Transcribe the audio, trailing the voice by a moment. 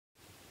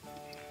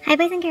Hi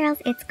boys and girls,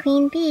 it's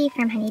Queen Bee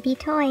from Honeybee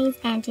Toys,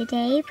 and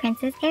today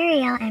Princess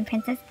Ariel and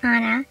Princess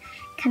Anna,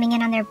 coming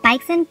in on their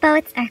bikes and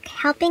boats, are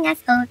helping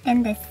us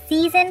open the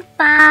Season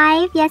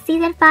 5, yes,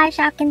 Season 5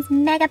 Shopkins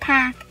Mega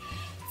Pack.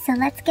 So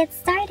let's get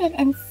started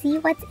and see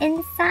what's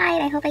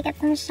inside. I hope I get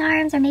some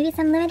charms or maybe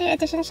some limited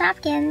edition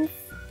Shopkins.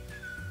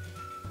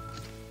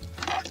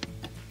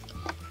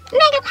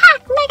 Mega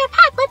Pack! Mega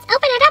Pack! Let's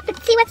open it up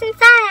and see what's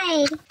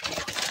inside!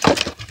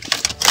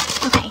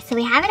 Okay, so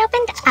we have it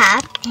opened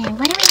up, and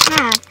what do we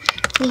have?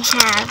 We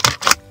have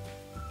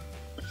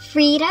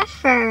Frida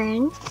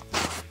Fern.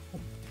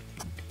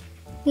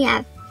 We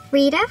have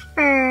Frida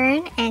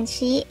Fern, and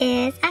she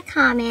is a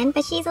common,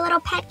 but she's a little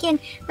petkin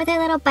with her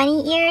little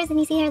bunny ears, and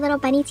you see her little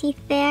bunny teeth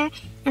there,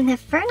 and the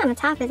fern on the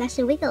top is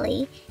actually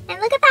wiggly. And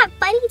look at that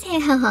bunny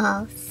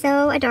tail!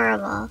 So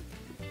adorable.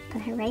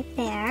 Put her right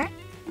there.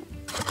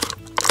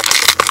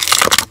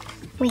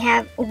 We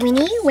have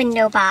Winnie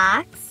Window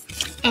Box,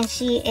 and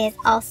she is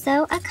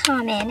also a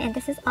common, and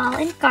this is all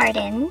in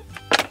garden.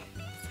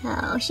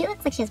 So she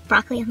looks like she has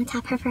broccoli on the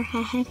top of her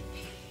head.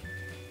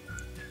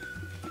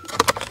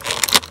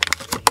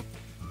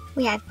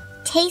 We have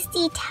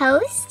Tasty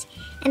Toast,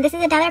 and this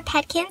is another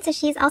petkin, so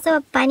she's also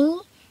a bunny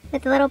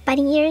with the little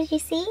bunny ears you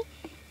see.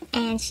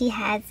 And she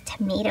has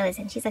tomatoes,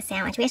 and she's a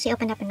sandwich. We actually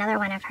opened up another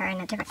one of her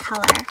in a different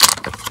color.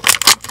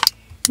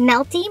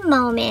 Melty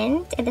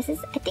Moment, and this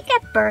is, I think,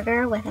 a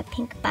burger with a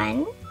pink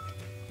bun.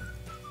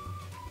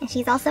 And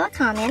she's also a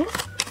common.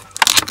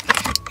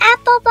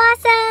 Apple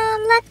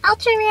Blossom! Look,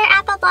 ultra rare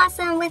Apple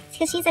Blossom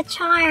because she's a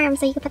charm.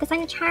 So you can put this on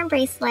a charm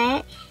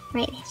bracelet,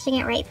 right, hitching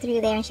it right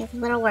through there, and she has a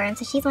little worm.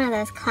 So she's one of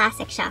those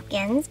classic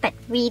Shopkins, but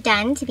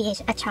redone to be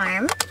a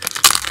charm.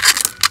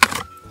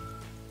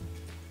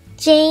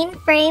 Jane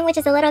Frame, which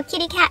is a little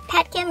kitty cat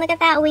petkin. Look at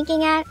that,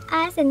 winking at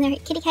us, and their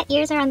kitty cat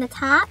ears are on the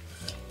top.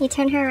 You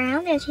turn her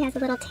around and she has a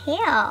little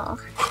tail.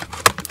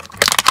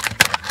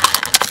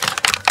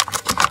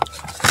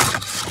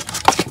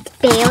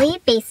 Bailey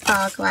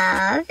Baseball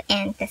Glove,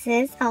 and this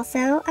is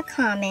also a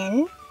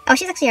common. Oh,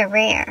 she's actually a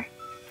rare.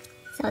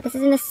 So this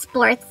is in the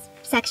sports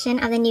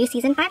section of the new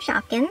Season 5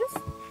 Shopkins.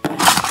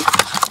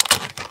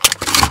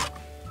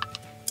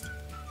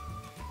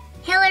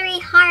 Hillary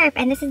Harp,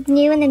 and this is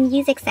new in the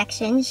music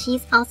section.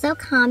 She's also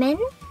common.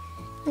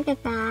 Look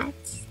at that.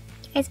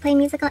 You guys play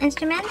musical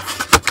instruments?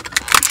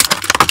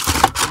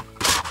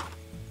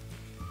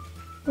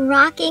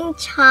 Rocking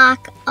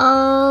Chalk,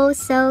 oh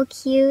so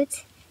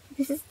cute.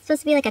 This is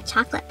supposed to be like a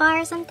chocolate bar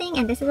or something,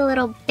 and this is a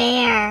little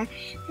bear.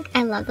 Look,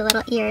 I love the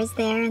little ears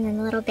there and then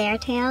the little bear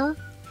tail.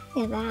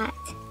 Look at that.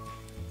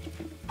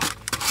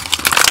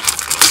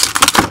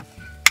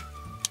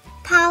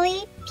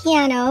 Polly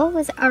Piano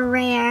was a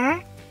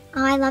rare.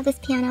 Oh, I love this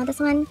piano. This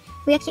one,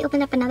 we actually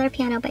opened up another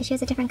piano, but she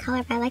has a different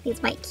color, but I like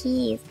these white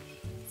keys.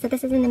 So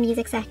this is in the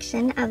music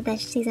section of the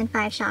Season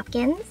 5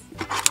 Shopkins.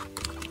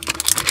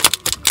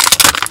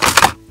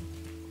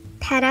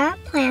 Peta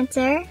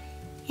Planter,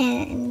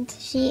 and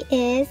she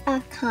is a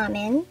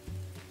common.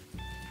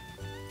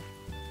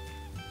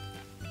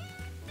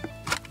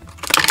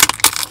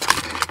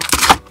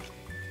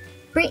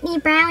 Brittany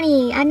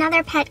Brownie,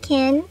 another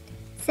petkin.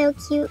 So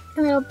cute,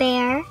 a little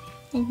bear.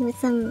 And with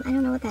some, I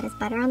don't know what that is,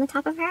 butter on the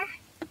top of her.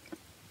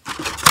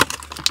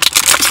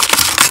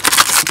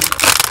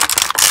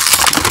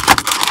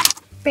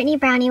 Brittany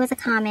Brownie was a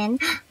common.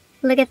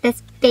 Look at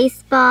this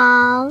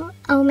baseball.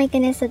 Oh my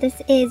goodness, so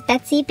this is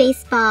Betsy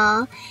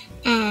Baseball,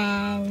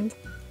 and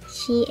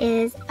she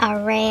is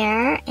a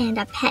rare and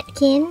a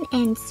petkin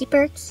and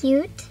super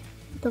cute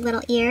with the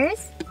little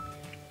ears.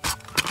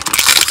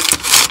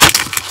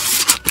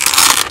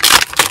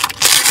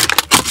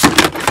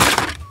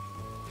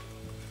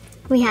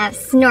 We have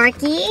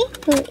Snorky,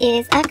 who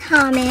is a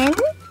common.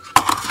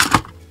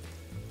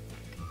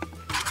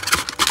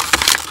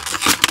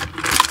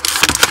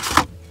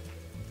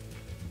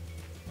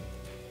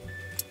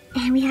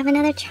 And we have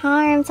another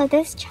charm. So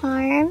this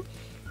charm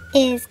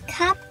is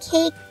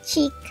Cupcake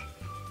Cheek,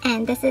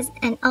 and this is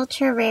an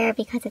ultra rare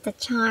because it's a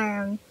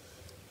charm.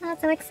 Oh,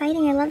 it's so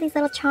exciting. I love these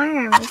little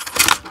charms.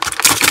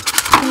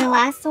 And the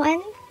last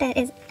one that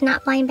is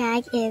not blind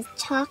bag is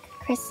Chalky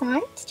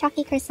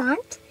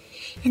Croissant.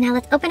 And now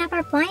let's open up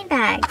our blind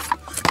bags.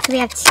 So we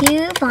have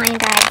 2 blind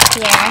bags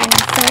here, and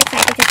I'm so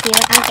excited to see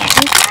what I'll get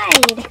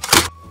inside.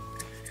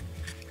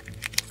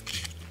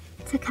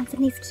 So it comes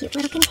in these cute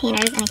little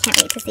containers, and I can't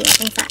wait to see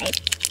what's inside.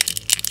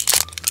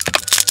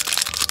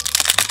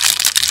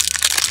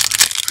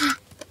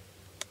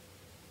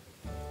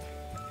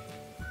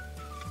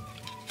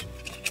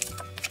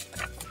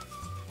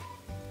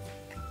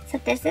 So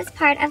this is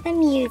part of the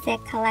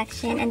music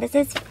collection, and this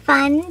is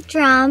Fun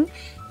Drum,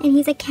 and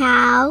he's a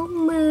cow.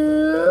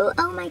 Moo!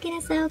 Oh my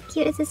goodness, so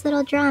cute is this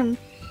little drum.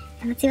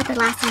 And let's see what the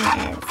last one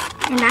is.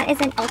 And that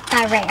is an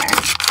ultra rare.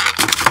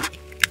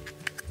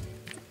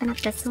 Open up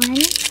this one.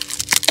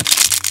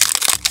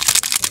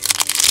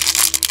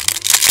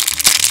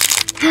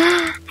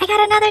 I got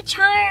another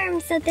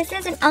charm! So this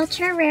is an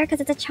ultra rare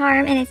because it's a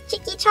charm, and it's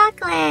Cheeky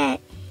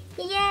Chocolate!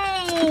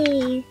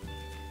 Yay!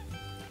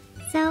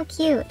 So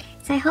cute.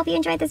 So I hope you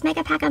enjoyed this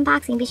mega pack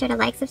unboxing. Be sure to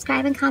like,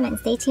 subscribe, and comment, and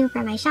stay tuned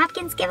for my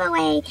Shopkins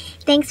giveaway.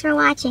 Thanks for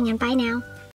watching, and bye now.